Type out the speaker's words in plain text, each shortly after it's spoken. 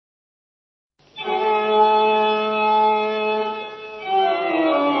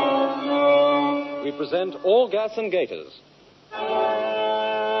present All Gas and Gaiters.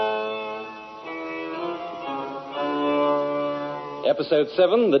 Episode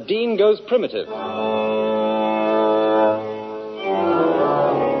 7, The Dean Goes Primitive.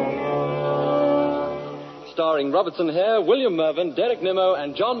 Starring Robertson Hare, William Mervyn, Derek Nimmo,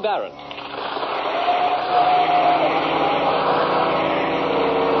 and John Barrett.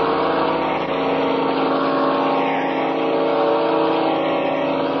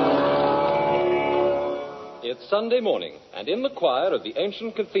 It's Sunday morning, and in the choir of the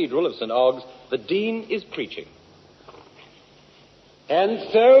ancient cathedral of St. Ogg's, the Dean is preaching. And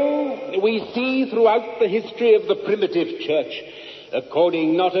so we see throughout the history of the primitive church,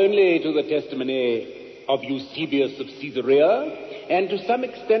 according not only to the testimony of Eusebius of Caesarea, and to some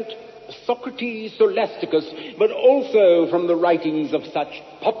extent Socrates, Scholasticus, but also from the writings of such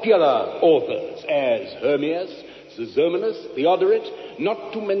popular authors as Hermias, Caesomenus, Theodoret,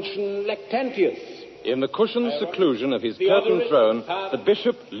 not to mention Lactantius. In the cushioned seclusion of his curtained throne, the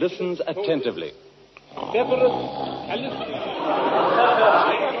bishop listens attentively. Severus, Callistus,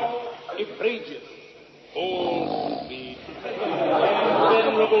 Euphragius, all these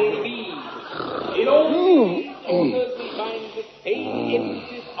venerable beings. In all these authors we find the same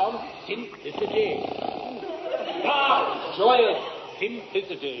emphasis on simplicity. Joyous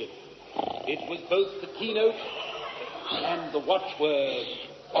simplicity. It was both the keynote and the watchword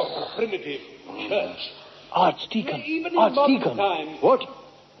of the primitive church. Archdeacon, Even in Archdeacon. modern times, What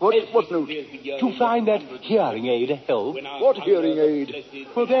note? To find that hearing aid help. What hearing aid?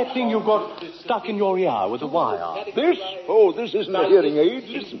 Well, that thing you've got stuck in your ear with a wire. This? Oh, this isn't a hearing aid.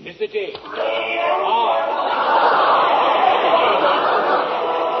 Listen. Simplicity.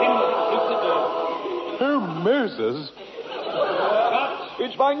 Oh, Moses.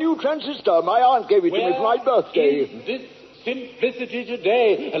 It's my new transistor. My aunt gave it to me for my birthday. Is this simplicity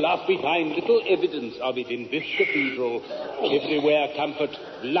today? Alas, we find little evidence of it in this cathedral. Everywhere comfort,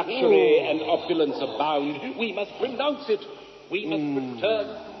 luxury, and opulence abound. We must renounce it. We must return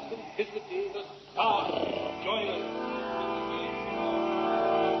to simplicity, the stark, joyless.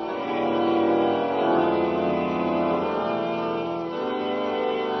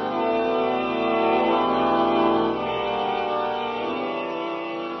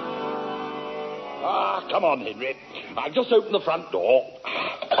 Come on, Henry. I've just opened the front door.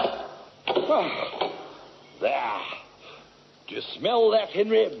 There. Do you smell that,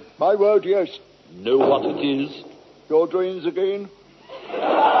 Henry? My word, yes. Know what it is? Your drains again?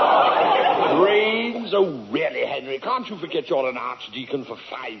 Brains? Oh, really, Henry? Can't you forget you're an archdeacon for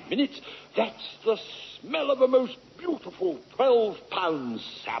 5 minutes? That's the smell of a most beautiful 12-pound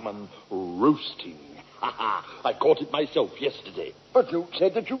salmon roasting. I caught it myself yesterday. But Luke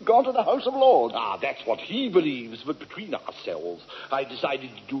said that you'd gone to the House of Lords. That's what he believes, but between ourselves, I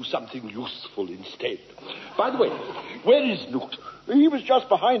decided to do something useful instead. By the way, where is Newt? He was just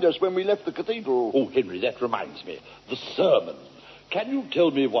behind us when we left the cathedral. Oh, Henry, that reminds me. The sermon. Can you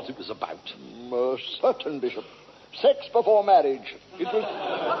tell me what it was about? Certain, Bishop. Sex before marriage. It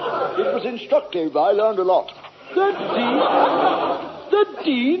was instructive. I learned a lot. The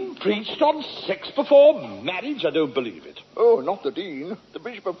Dean preached on sex before marriage? I don't believe it. Oh, not the Dean. The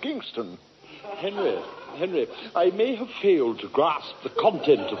Bishop of Kingston. Henry, I may have failed to grasp the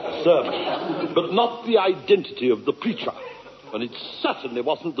content of the sermon, but not the identity of the preacher. And it certainly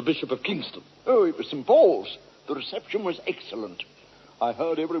wasn't the Bishop of Kingston. Oh, it was St. Paul's. The reception was excellent. I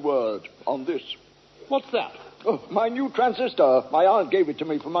heard every word on this. What's that? Oh, my new transistor. My aunt gave it to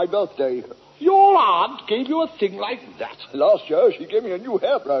me for my birthday. Your aunt gave you a thing like that? Last year, she gave me a new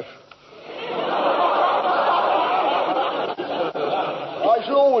hairbrush. I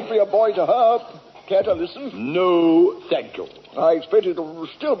shall always be a boy to her. Care to listen? No, thank you. I expect it'll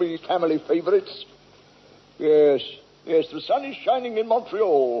still be family favorites. Yes, the sun is shining in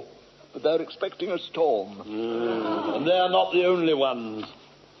Montreal, but they're expecting a storm. And they're not the only ones.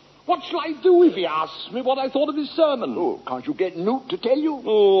 What shall I do if he asks me what I thought of his sermon? Oh, can't you get Newt to tell you?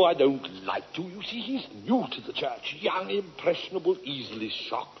 Oh, I don't like to. You see, he's new to the church. Young, impressionable, easily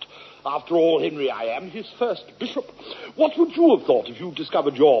shocked. After all, Henry, I am his first bishop. What would you have thought if you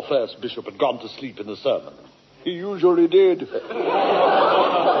discovered your first bishop had gone to sleep in the sermon? He usually did.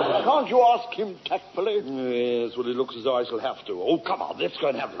 Can't you ask him tactfully? Yes, well, it looks as though I shall have to. Oh, come on, let's go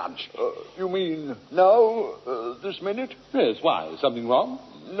and have lunch. You mean now? This minute? Yes, why? Is something wrong?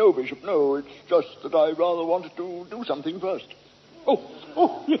 No, Bishop, no. It's just that I rather wanted to do something first. Oh,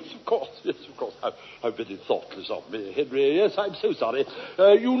 yes, of course. How very thoughtless of me, Henry. Yes, I'm so sorry.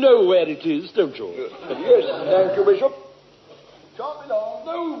 You know where it is, don't you? Yes, thank you, Bishop. Shan't be long.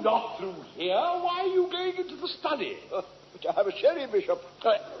 No, not through here. Why are you going into the study? to have a sherry, Bishop.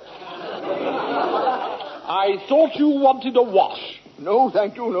 I thought you wanted a wash. No,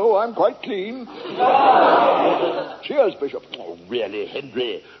 thank you, no, I'm quite clean. Cheers, Bishop. Oh, really,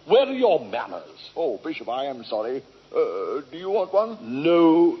 Henry? Where are your manners? Oh, Bishop, I am sorry. Do you want one?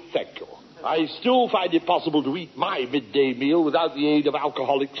 No, thank you. I still find it possible to eat my midday meal without the aid of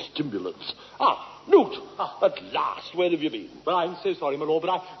alcoholic stimulants. Newt, at last, where have you been? Well, I'm so sorry, my lord, but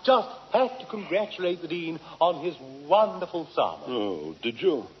I just have to congratulate the Dean on his wonderful sermon. Oh, did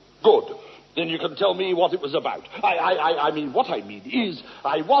you? Good. Then you can tell me what it was about. I mean, what I mean is,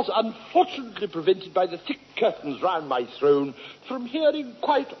 I was unfortunately prevented by the thick curtains round my throne from hearing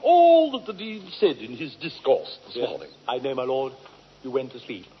quite all that the Dean said in his discourse this morning. I know, my lord. You went to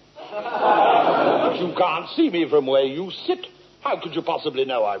sleep. But you can't see me from where you sit. How could you possibly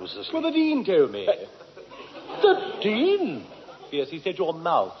know I was asleep? Well, the Dean told me. The Dean? Yes, he said your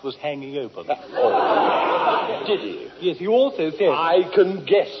mouth was hanging open. Oh, did he? Yes, he also said... I can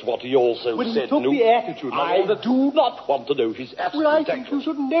guess what he also When said, he took Newt. the attitude, my lord, I do not want to know his attitude. Well, I think you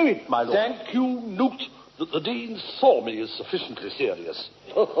should know it, my lord. Thank you, Newt, that the Dean saw me as sufficiently serious.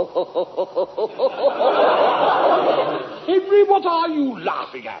 Henry, what are you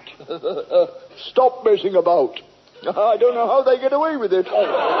laughing at? Stop messing about. I don't know how they get away with it.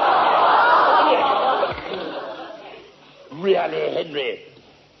 Really, Henry?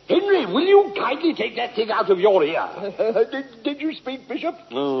 Henry, will you kindly take that thing out of your ear? Did you speak, Bishop?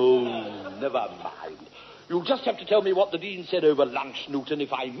 Oh, never mind. You'll just have to tell me what the Dean said over lunch, Newt, and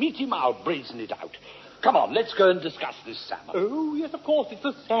if I meet him, I'll brazen it out. Come on, let's go and discuss this salmon. Oh, yes, of course, it's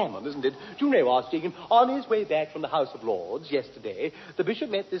the salmon, isn't it? Do you know, Archdeacon, on his way back from the House of Lords yesterday, the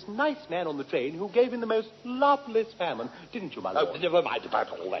bishop met this nice man on the train who gave him the most lovely salmon, didn't you, my lord? Oh, never mind about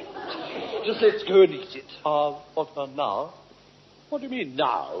all that. Just let's go and eat it. What, now? What do you mean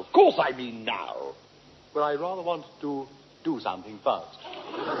now? Of course I mean now. Well, I rather want to do something first.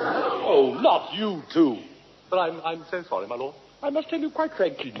 Oh, not you two. But I'm so sorry, my lord. I must tell you quite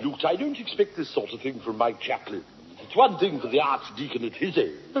frankly, Newt, I don't expect this sort of thing from my chaplain. It's one thing for the Archdeacon at his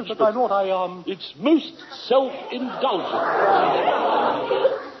age. But my lord, It's most self-indulgent.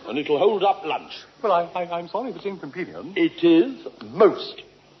 And it'll hold up lunch. Well, I'm sorry if it's inconvenient. It is most.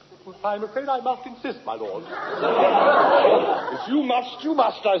 Well, I'm afraid I must insist, my lord. If you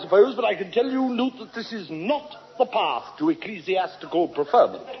must, I suppose, but I can tell you, Newt, that this is not the path to ecclesiastical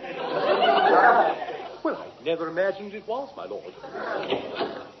preferment. Well, I never imagined it was, my lord.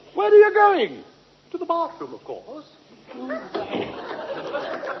 Where are you going? To the bathroom, of course.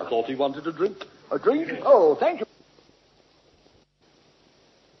 I thought he wanted a drink. A drink? Oh, thank you.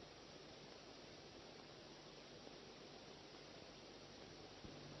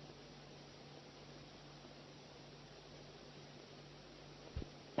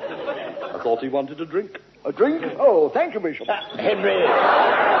 I thought he wanted a drink. A drink? Oh, thank you, Bishop. Henry!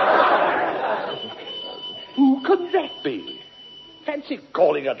 Who can that be? Fancy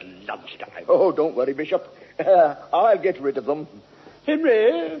calling at lunchtime. Oh, don't worry, Bishop. I'll get rid of them.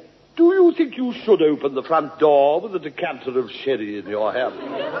 Henry, do you think you should open the front door with a decanter of sherry in your hand?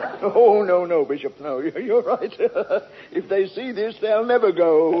 Oh, no, Bishop, no. You're right. If they see this, they'll never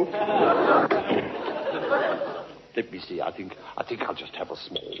go. Let me see. I think I'll just have a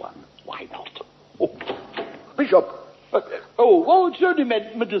small one. Why not? Oh. Bishop. It's only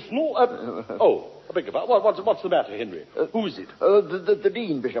medicinal. I beg your pardon. What's the matter, Henry? Who is it? The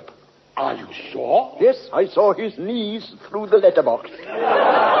Dean, Bishop. Are you sure? Yes, I saw his knees through the letterbox. Henry,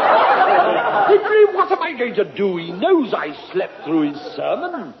 what am I going to do? He knows I slept through his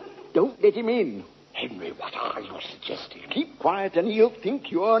sermon. Don't let him in. Henry, what are you suggesting? Keep quiet and he'll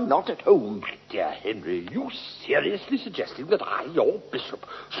think you're not at home. My dear Henry, you seriously suggesting that I, your bishop,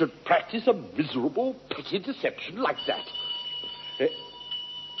 should practice a miserable, petty deception like that?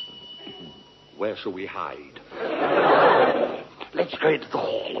 Where shall we hide? Let's go into the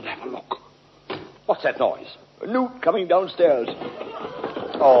hall and have a look. What's that noise? Newt coming downstairs.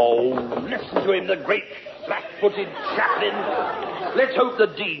 Oh, listen to him, the great flat-footed chaplain. Let's hope the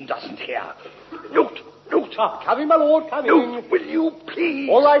Dean doesn't hear. Newt! Coming, my lord, coming. Newt, will you please?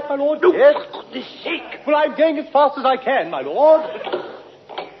 All right, my lord. Newt, Yes. for goodness sake. Well, I'm going as fast as I can, my lord.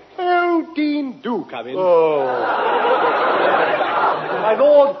 Oh, Dean, do come in. Oh. My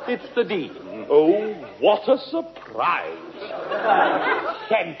lord, it's the Dean. Oh, what a surprise.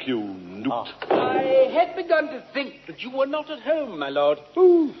 Thank you, Newt. I had begun to think that you were not at home, my lord.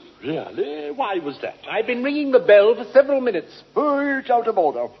 Oh, really? Why was that? I've been ringing the bell for several minutes. It's out of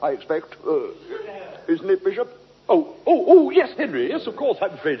order, I expect. Isn't it, Bishop? Oh, yes, Henry. Yes, of course.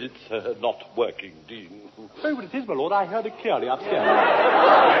 I'm afraid it's not working, Dean. Oh, but it is, my lord. I heard it clearly upstairs.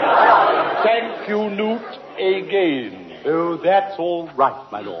 Thank you, Newt, again. Oh, that's all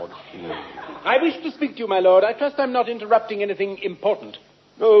right, my lord. I wish to speak to you, my lord. I trust I'm not interrupting anything important.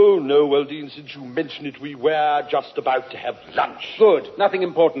 Oh, no, well, Dean, since you mention it, we were just about to have lunch. Good. Nothing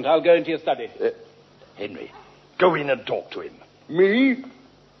important. I'll go into your study. Henry, go in and talk to him. Me?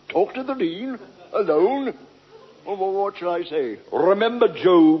 Talk to the Dean? Alone? Well, what shall I say? Remember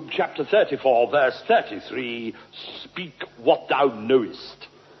Job chapter 34, verse 33, speak what thou knowest.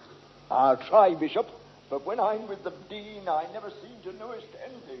 I'll try, Bishop, but when I'm with the Dean, I never seem to notice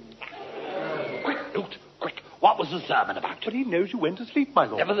anything. Quick, Newt, quick. What was the sermon about? But he knows you went to sleep, my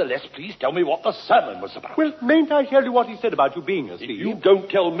lord. Nevertheless, please tell me what the sermon was about. Well, mayn't I tell you what he said about you being asleep? If you don't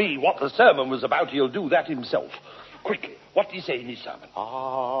tell me what the sermon was about, he'll do that himself. Quickly, what did he say in his sermon?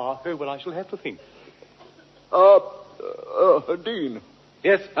 Oh, well, I shall have to think. Dean.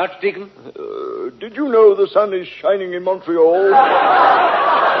 Yes, Archdeacon? Did you know the sun is shining in Montreal?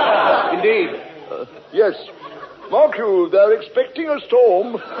 Indeed. Yes. Mark you, they're expecting a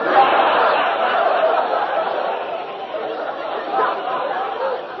storm.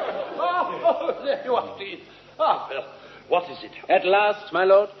 There you are, Dean. Well, what is it? At last, my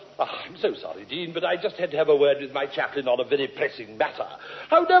lord. I'm so sorry, Dean, but I just had to have a word with my chaplain on a very pressing matter.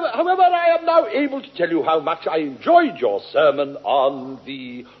 However, I am now able to tell you how much I enjoyed your sermon on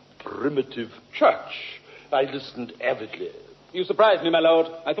the primitive church. I listened avidly. You surprised me, my lord.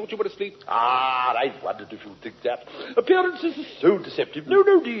 I thought you were asleep. I wondered if you'd think that. Appearances are so deceptive. No,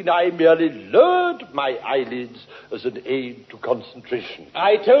 Dean, I merely lowered my eyelids as an aid to concentration.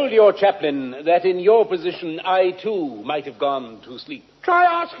 I told your chaplain that in your position, I, too, might have gone to sleep. Try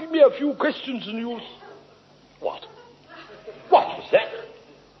asking me a few questions and you'll... What? What was that?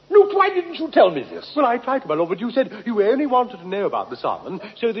 Newt, why didn't you tell me this? Well, I tried to, my lord, but you said you only wanted to know about the sermon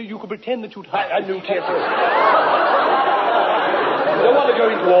so that you could pretend that you'd... I knew, yes. I don't want to go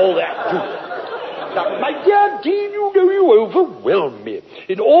into all that, do you? Now, my dear Dean, you know you overwhelm me.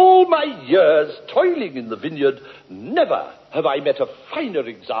 In all my years toiling in the vineyard, never have I met a finer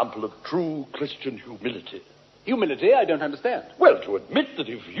example of true Christian humility. Humility? I don't understand. Well, to admit that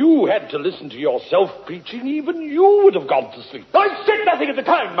if you had to listen to yourself preaching, even you would have gone to sleep. I said nothing at the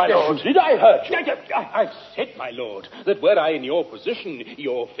time, my lord. Did I heard you? I've said, my lord, that were I in your position,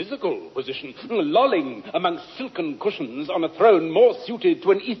 your physical position, lolling amongst silken cushions on a throne more suited to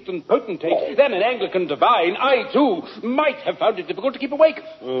an Eastern potentate than an Anglican divine, I, too, might have found it difficult to keep awake.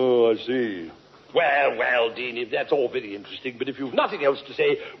 Oh, I see. Well, Dean, if that's all very interesting, but if you've nothing else to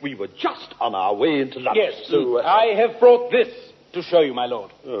say, we were just on our way into lunch. Yes, so... I have brought this to show you, my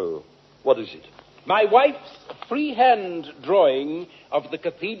lord. Oh, what is it? My wife's freehand drawing of the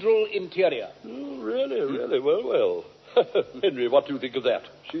cathedral interior. Oh, really? Well. Henry, what do you think of that?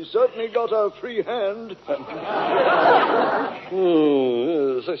 She's certainly got a free hand. Yes,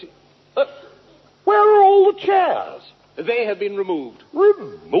 I see. Where are all the chairs? They have been removed.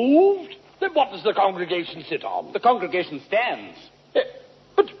 Removed? Then what does the congregation sit on? The congregation stands.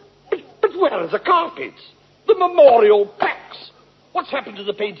 But where are the carpets? The memorial plaques? What's happened to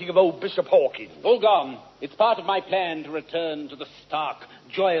the painting of old Bishop Hawkins? All gone. It's part of my plan to return to the stark,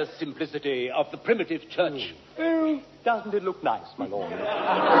 joyous simplicity of the primitive church. Oh, doesn't it look nice, my lord?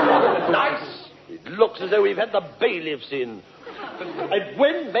 Nice? It looks as though we've had the bailiffs in. And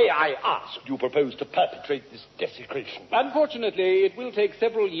when, may I ask, do you propose to perpetrate this desecration? Unfortunately, it will take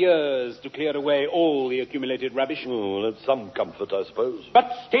several years to clear away all the accumulated rubbish. Oh, that's some comfort, I suppose.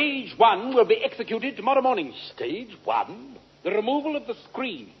 But stage one will be executed tomorrow morning. Stage one? The removal of the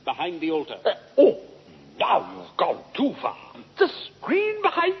screen behind the altar. Now you've gone too far. The screen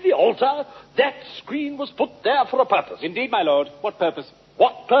behind the altar? That screen was put there for a purpose. Indeed, my lord. What purpose?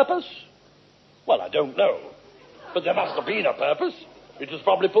 What purpose? Well, I don't know. But there must have been a purpose. It was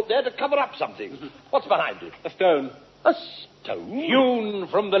probably put there to cover up something. What's behind it? A stone. A stone? Hewn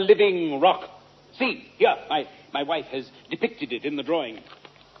from the living rock. See, here, my wife has depicted it in the drawing.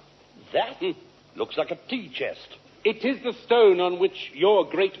 That looks like a tea chest. It is the stone on which your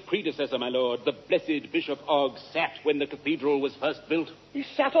great predecessor, my lord, the blessed Bishop Og, sat when the cathedral was first built. He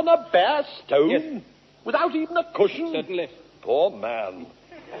sat on a bare stone? Yes. Without even a cushion? Certainly. Poor man.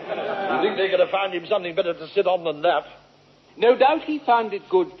 You think they could have found him something better to sit on than that? No doubt he found it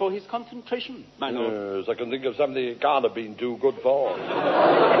good for his concentration, my lord. Yes, I can think of something it can't have been too good for. It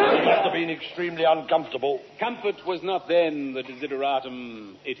must have been extremely uncomfortable. Comfort was not then the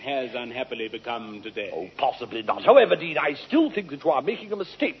desideratum it has unhappily become today. Oh, possibly not. However, Dean, I still think that you are making a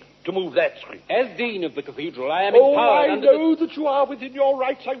mistake to move that screen. As Dean of the Cathedral, I am empowered I know that you are within your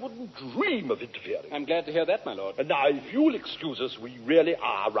rights. I wouldn't dream of interfering. I'm glad to hear that, my lord. And now, if you'll excuse us, we really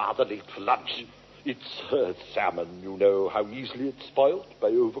are rather late for lunch. It's salmon, you know how easily it's spoiled by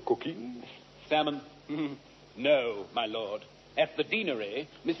overcooking. Salmon. No, my lord. At the deanery,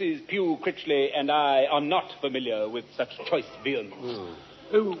 Mrs. Pugh Critchley and I are not familiar with such choice viands.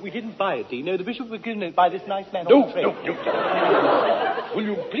 Oh, we didn't buy it, Dean. No, the bishop was given it by this nice man No, on the train. no. Will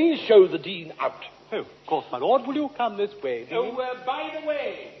you please show the Dean out? Oh, of course, my lord. Will you come this way, Dean? Oh, by the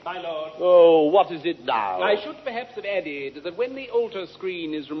way, my lord. Oh, what is it now? I should perhaps have added that when the altar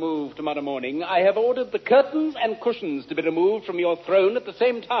screen is removed tomorrow morning, I have ordered the curtains and cushions to be removed from your throne at the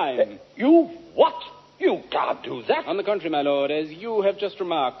same time. You what? You can't do that. On the contrary, my lord, as you have just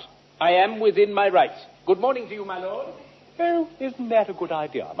remarked, I am within my rights. Good morning to you, my lord. Oh, isn't that a good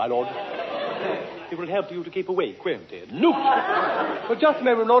idea, my lord? It will help you to keep awake, won't it? No. Well, just a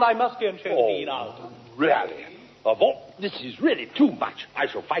moment, Lord. I must go and show Dean out. Really? Of all, this is really too much. I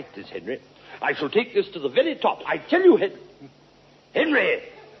shall fight this, Henry. I shall take this to the very top. I tell you, Henry!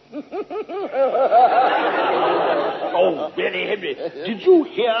 Oh, really, Henry? Did you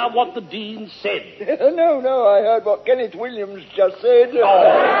hear what the Dean said? No, I heard what Kenneth Williams just said.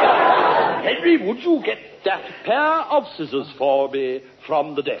 Oh. Henry, would you get that pair of scissors for me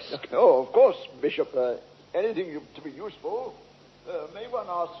from the desk? Oh, of course, Bishop. Anything to be useful. May one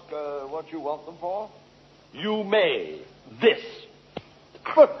ask what you want them for? You may. This.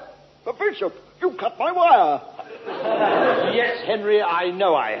 But Bishop, you cut my wire. Yes, Henry, I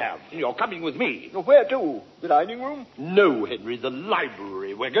know I have. You're coming with me. Where to? The dining room? No, Henry, the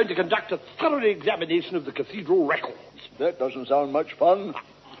library. We're going to conduct a thorough examination of the cathedral records. That doesn't sound much fun.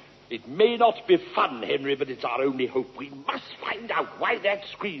 It may not be fun, Henry, but it's our only hope. We must find out why that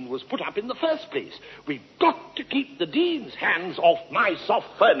screen was put up in the first place. We've got to keep the Dean's hands off my soft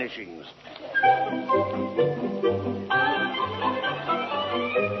furnishings.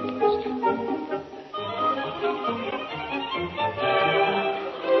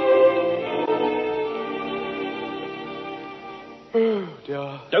 Oh,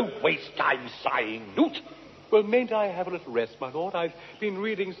 dear. Don't waste time sighing, Newt. Well, mayn't I have a little rest, my lord? I've been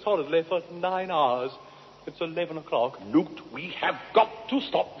reading solidly for 9 hours. It's 11 o'clock. Newt, we have got to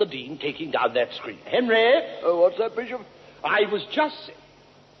stop the Dean taking down that screen. Henry? What's that, Bishop? I was just...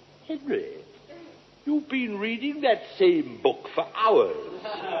 Henry, you've been reading that same book for hours.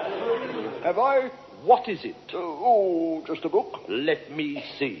 Have I? What is it? Just a book. Let me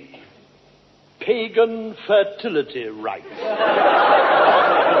see. Pagan fertility rites.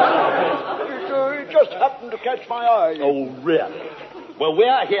 It just happened to catch my eye. Oh, really? Well,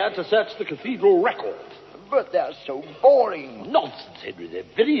 we're here to search the cathedral records. But they're so boring. Nonsense, Henry. They're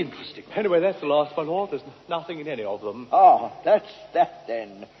very interesting. Anyway, that's the last, my lord. There's nothing in any of them. Ah, that's that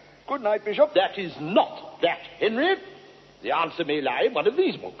then. Good night, Bishop. That is not that, Henry. The answer may lie in one of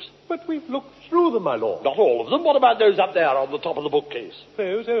these books. But we've looked through them, my lord. Not all of them. What about those up there on the top of the bookcase?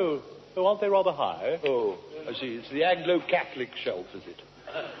 Those? Oh, aren't they rather high? Oh, I see. It's the Anglo-Catholic shelf, is it?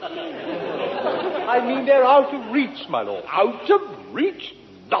 I mean, they're out of reach, my lord. Out of reach?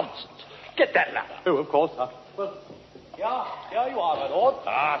 Nonsense. Get that ladder. Oh, of course. Well, here you are, my lord.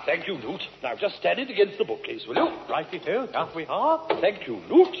 Ah, thank you, Newt. Now, just stand it against the bookcase, will you? Righty-ho, here we are. Thank you,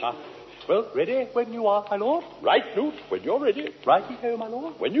 Newt. Well, ready when you are, my lord? Right, Newt, when you're ready. Righty-ho, my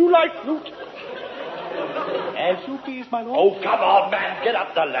lord. When you like, Newt. As you please, my lord. Oh, come on, man. Get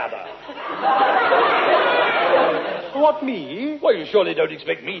up the ladder. What, me? Well, you surely don't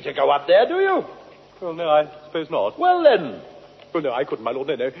expect me to go up there, do you? Well, no, I suppose not. Well, then. Well, no, I couldn't, my lord.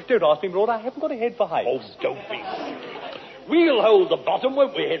 No. Don't ask me, my lord. I haven't got a head for heights. Oh, don't be silly. We'll hold the bottom,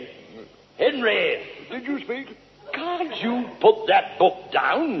 won't we, Henry? Did you speak? Can't you put that book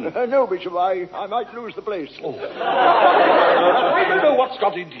down? No, Bishop. I might lose the place. Oh. I don't know what's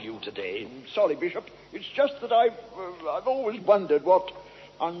got into you today. Sorry, Bishop. It's just that I've always wondered what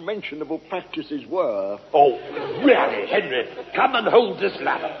unmentionable practices were. Oh, really, Henry? Come and hold this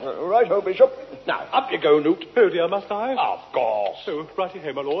ladder. Right-ho, Bishop. Now, up you go, Newt. Oh, dear, must I? Of course. Oh,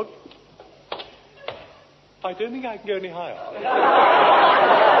 righty-ho, my lord. I don't think I can go any higher.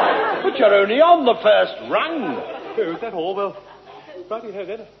 But you're only on the first rung. Oh, is that all? Well, righty-ho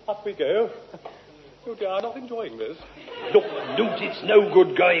then. Up we go. Oh, dear, I'm not enjoying this. Look, Newt, it's no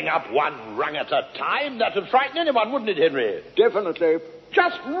good going up one rung at a time. That would frighten anyone, wouldn't it, Henry? Definitely.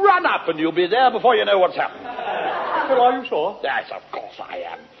 Just run up and you'll be there before you know what's happened. Well, are you sure? Yes, of course I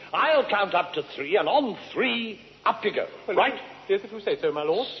am. I'll count up to 3, and on 3, up you go. Well, right? Yes, if you say so, my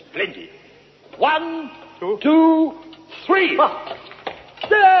lord. Splendid. 1, 2, 3. Ah.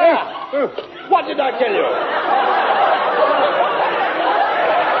 There! Oh. What did I tell you?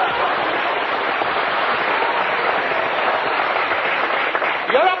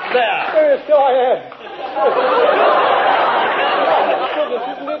 You're up there. Yes, so I am. Goodness,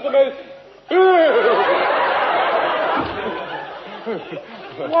 isn't it the most...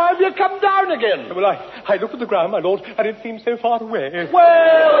 Why have you come down again? Well, I looked at the ground, my lord, and it seemed so far away.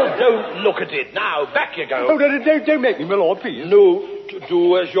 Well, don't look at it. Now, back you go. Oh, don't make me, my lord, please. No, to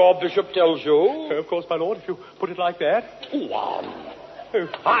do as your bishop tells you. Of course, my lord, if you put it like that. One.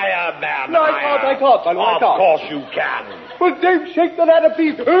 Higher, man. No, higher. I can't, my lord, I can't. Of course you can. Well, don't shake the ladder,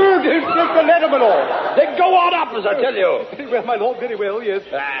 please. Oh, don't shake the ladder, my lord. Then go on up, as I tell you. Very well, my lord, very well, yes.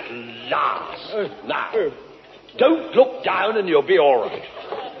 At last. Now, don't look down and you'll be all right.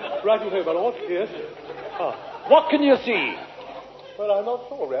 Right away, my lord, yes. What can you see? Well, I'm not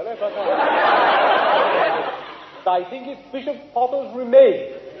sure, really, but I think it's Bishop Potter's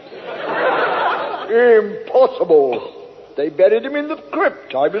remains. Impossible. They buried him in the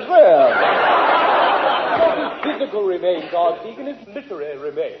crypt. I was there. Not his physical remains, Archdeacon, his literary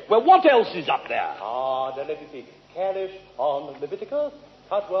remains. Well, what else is up there? Now let me see. Kalish on Leviticus,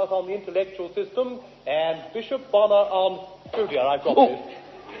 Cutworth on the intellectual system, and Bishop Bonner on... Oh, dear, I've got this.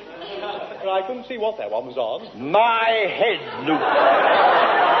 I couldn't see what that one was on. My head, Luke.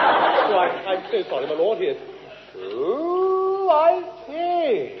 Oh, I'm so sorry, my lord. Here. Oh, I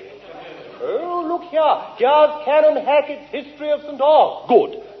see. Oh, look here. Here's Canon Hackett's History of St. Ogg's.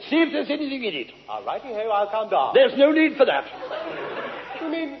 Good. See if there's anything in it. All righty-ho, I'll come down. There's no need for that. You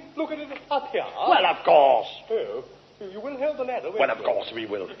mean look at it up here? Well, of course. Oh, you will hold the ladder, won't Well, of you? course we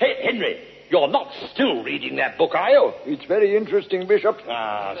will. Hey, Henry, you're not still reading that book, are you? It's very interesting, Bishop.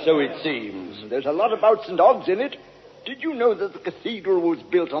 Ah, so it seems. There's a lot about St. Ogg's in it. Did you know that the cathedral was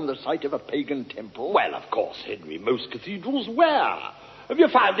built on the site of a pagan temple? Well, of course, Henry, most cathedrals were. Have you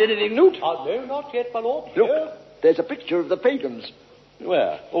found anything, Newt? No, not yet, my lord. Look, No. there's a picture of the pagans.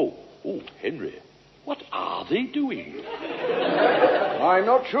 Where? Oh, Henry. What are they doing? I'm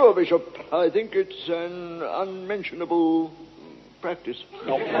not sure, Bishop. I think it's an unmentionable practice.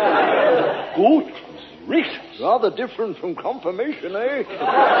 Good gracious. Rather different from confirmation, eh?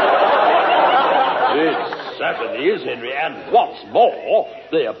 It certainly is, Henry, and what's more,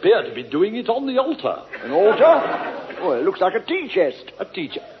 they appear to be doing it on the altar. An altar? Oh, it looks like a tea chest. A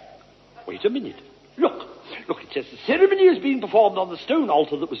teacher. Wait a minute. Look, it says the ceremony is being performed on the stone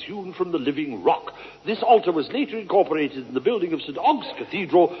altar that was hewn from the living rock. This altar was later incorporated in the building of St. Ogg's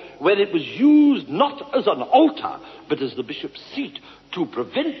Cathedral, where it was used not as an altar, but as the bishop's seat, to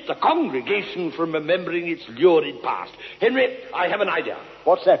prevent the congregation from remembering its lurid past. Henry, I have an idea.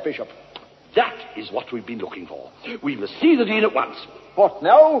 What's that, Bishop? That is what we've been looking for. We must see the dean at once. What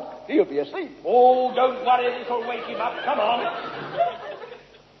now? He'll be asleep. Oh, don't worry, this'll wake him up. Come on.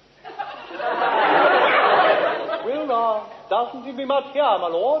 Well, doesn't seem to be much here, my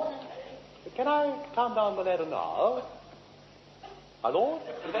lord. Can I come down the ladder now? My lord?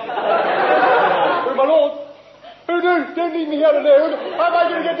 Oh, my lord. Oh, no, don't leave me here alone. How am I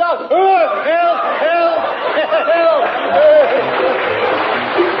going to get down? Oh, help!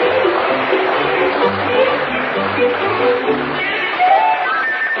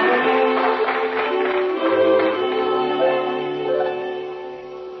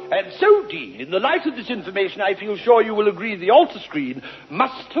 And so, Dean, in the light of this information, I feel sure you will agree the altar screen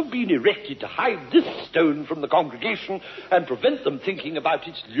must have been erected to hide this stone from the congregation and prevent them thinking about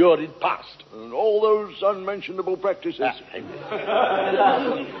its lurid past. And all those unmentionable practices.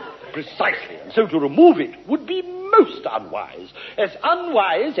 Precisely. And so to remove it would be most unwise. As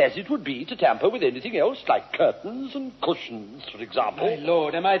unwise as it would be to tamper with anything else, like curtains and cushions, for example. My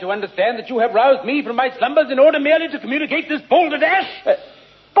lord, am I to understand that you have roused me from my slumbers in order merely to communicate this balderdash?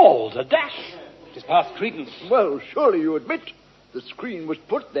 Balderdash? It is past credence. Well, surely you admit the screen was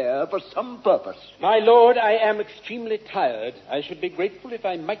put there for some purpose. My lord, I am extremely tired. I should be grateful if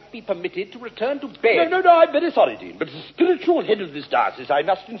I might be permitted to return to bed. No, I'm very sorry, Dean, but as spiritual head of this diocese, I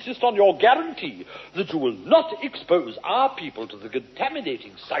must insist on your guarantee that you will not expose our people to the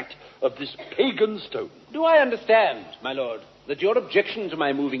contaminating sight of this pagan stone. Do I understand, my lord, that your objection to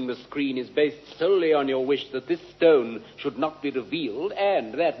my moving the screen is based solely on your wish that this stone should not be revealed,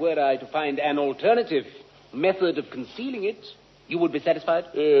 and that were I to find an alternative method of concealing it, you would be satisfied?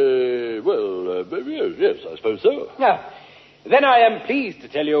 Yes, I suppose so. Now, then I am pleased to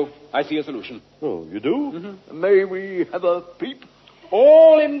tell you I see a solution. Oh, you do? Mm-hmm. May we have a peep?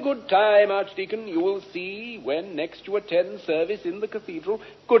 All in good time, Archdeacon. You will see when next you attend service in the cathedral.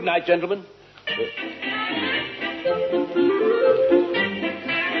 Good night, gentlemen.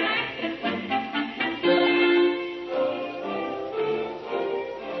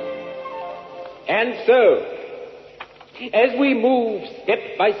 And so, as we move step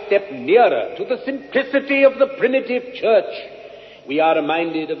by step nearer to the simplicity of the primitive church, we are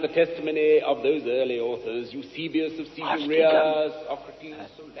reminded of the testimony of those early authors, Eusebius of Caesarea, Socrates,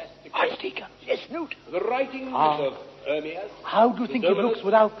 Scholasticus. Archdeacon. Yes, Newt. The writings of Hermias. How do you think it looks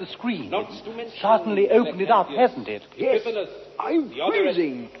without the screen? Not It's to mention certainly opened it up, hasn't it? Yes, Epiphanius, I'm the other-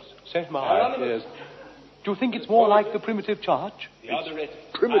 freezing. So am I, yes. Do you think it's more like the primitive church? The other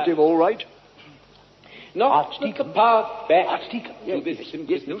Primitive, all right. Not Archdeacon. the path back Archdeacon. to this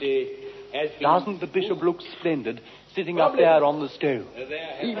simplicity has been... Doesn't the bishop look splendid, sitting up there on the stone?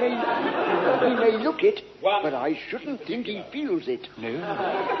 He may look it, but I shouldn't think he feels it. No.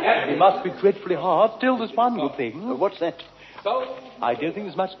 It must be dreadfully hard. Still, there's one good thing. What's that? So I don't think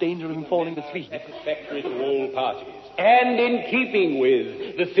there's much danger of him falling asleep. satisfactory to all parties, and in keeping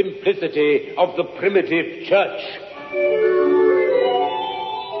with the simplicity of the primitive church.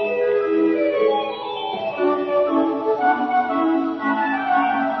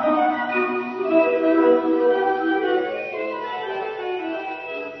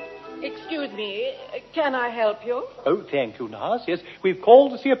 Excuse me, can I help you? Oh, thank you, nurse. Yes, we've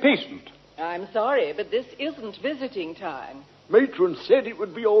called to see a patient. I'm sorry, but this isn't visiting time. Matron said it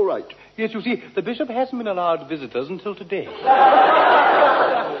would be all right. Yes, you see, the bishop hasn't been allowed visitors until today.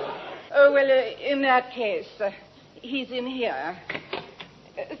 Oh, well, in that case, he's in here.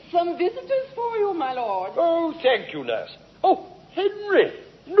 Some visitors for you, my lord. Oh, thank you, nurse. Oh, Henry,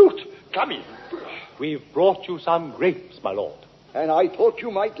 Newt, come in. We've brought you some grapes, my lord. And I thought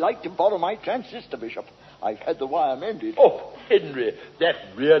you might like to borrow my transistor, Bishop. I've had the wire mended. Oh, Henry, that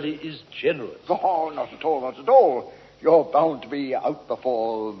really is generous. Oh, not at all, not at all. You're bound to be out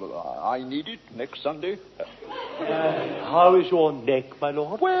before I need it next Sunday. How is your neck, my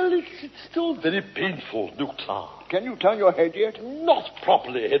lord? Well, it's still very painful, Newt. Can you turn your head yet? Not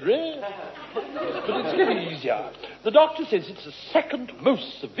properly, Henry. But it's getting easier. The doctor says it's the second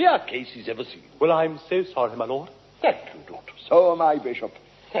most severe case he's ever seen. Well, I'm so sorry, my lord. Thank you, Newt. So am I, Bishop.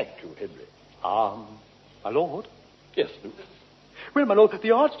 Thank you, Henry. My lord? Yes, Newt. Well, my lord,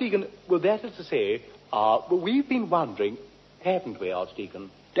 the Archdeacon, well, that is to say, we've been wondering, haven't we, Archdeacon?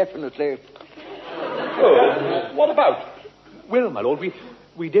 Definitely. Oh, what about? Well, my lord,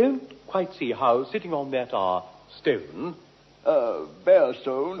 we don't quite see how sitting on that, stone, Bear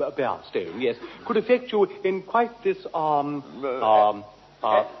stone. bear stone, yes, could affect you in quite this,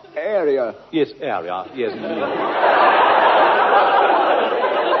 Area. yes, area, yes.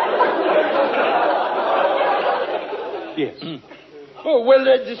 Yes. Oh, well,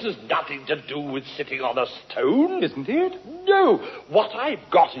 this has nothing to do with sitting on a stone. Isn't it? No. What I've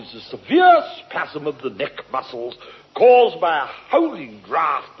got is a severe spasm of the neck muscles caused by a howling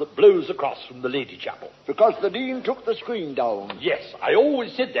draught that blows across from the Lady Chapel. Because the Dean took the screen down. Yes, I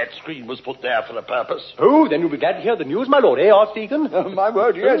always said that screen was put there for a purpose. Oh, then you'll be glad to hear the news, my lord, Archdeacon? My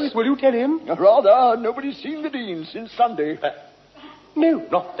word, yes. Oh, will you tell him? Rather, nobody's seen the Dean since Sunday. No,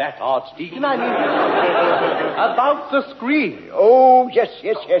 not that, Archdeacon. I mean, about the screen. Oh, yes.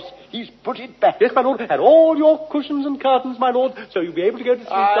 He's put it back. Yes, my lord, and all your cushions and curtains, my lord, so you'll be able to go to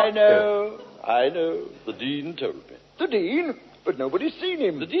sleep. I know. The Dean told me. The Dean? But nobody's seen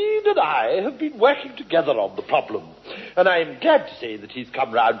him. The Dean and I have been working together on the problem, and I'm glad to say that he's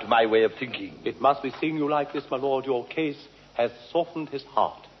come round to my way of thinking. It must be seeing you like this, my lord. Your case has softened his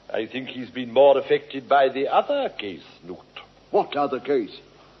heart. I think he's been more affected by the other case, Newt. What other case?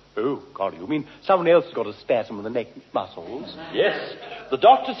 Oh, God, you mean someone else has got a spasm of the neck muscles? Yes, the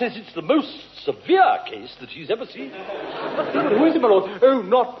doctor says it's the most severe case that he's ever seen. Who is it, my lord? Oh,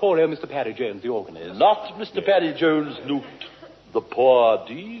 not poor old Mr. Parry Jones, the organist. Not Mr. Parry Jones, Newt. The poor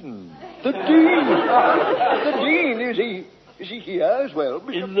Dean. The Dean? The Dean, is he here as well,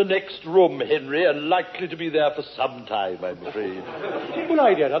 Bishop? In the next room, Henry, and likely to be there for some time, I'm afraid. Well,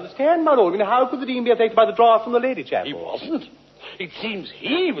 I don't understand, my lord. I mean, how could the Dean be affected by the draught from the Lady Chapel? He wasn't. It seems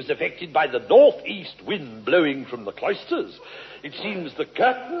he was affected by the northeast wind blowing from the cloisters. It seems the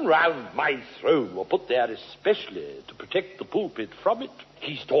curtain round my throne were put there especially to protect the pulpit from it.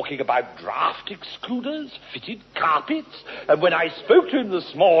 He's talking about draft excluders, fitted carpets, and when I spoke to him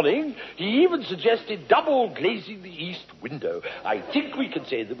this morning, he even suggested double glazing the east window. I think we can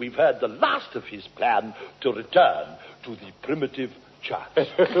say that we've heard the last of his plan to return to the primitive church.